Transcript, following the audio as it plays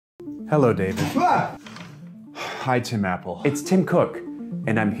Hello, David. Hi, Tim Apple. It's Tim Cook,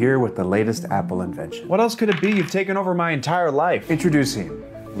 and I'm here with the latest Apple invention. What else could it be? You've taken over my entire life. Introducing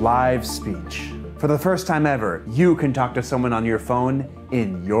live speech. For the first time ever, you can talk to someone on your phone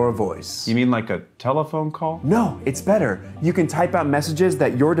in your voice. You mean like a telephone call? No, it's better. You can type out messages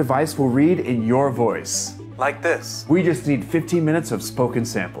that your device will read in your voice. Like this. We just need 15 minutes of spoken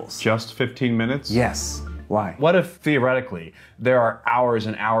samples. Just 15 minutes? Yes. Why? What if, theoretically, there are hours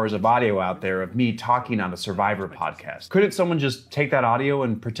and hours of audio out there of me talking on a Survivor podcast? Couldn't someone just take that audio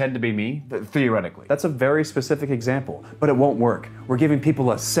and pretend to be me? Theoretically. That's a very specific example, but it won't work. We're giving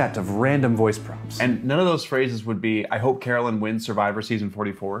people a set of random voice prompts. And none of those phrases would be, I hope Carolyn wins Survivor season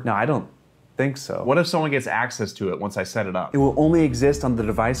 44? No, I don't think so. What if someone gets access to it once I set it up? It will only exist on the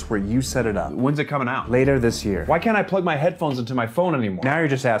device where you set it up. When's it coming out? Later this year. Why can't I plug my headphones into my phone anymore? Now you're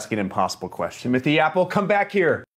just asking impossible questions. Timothy Apple, come back here.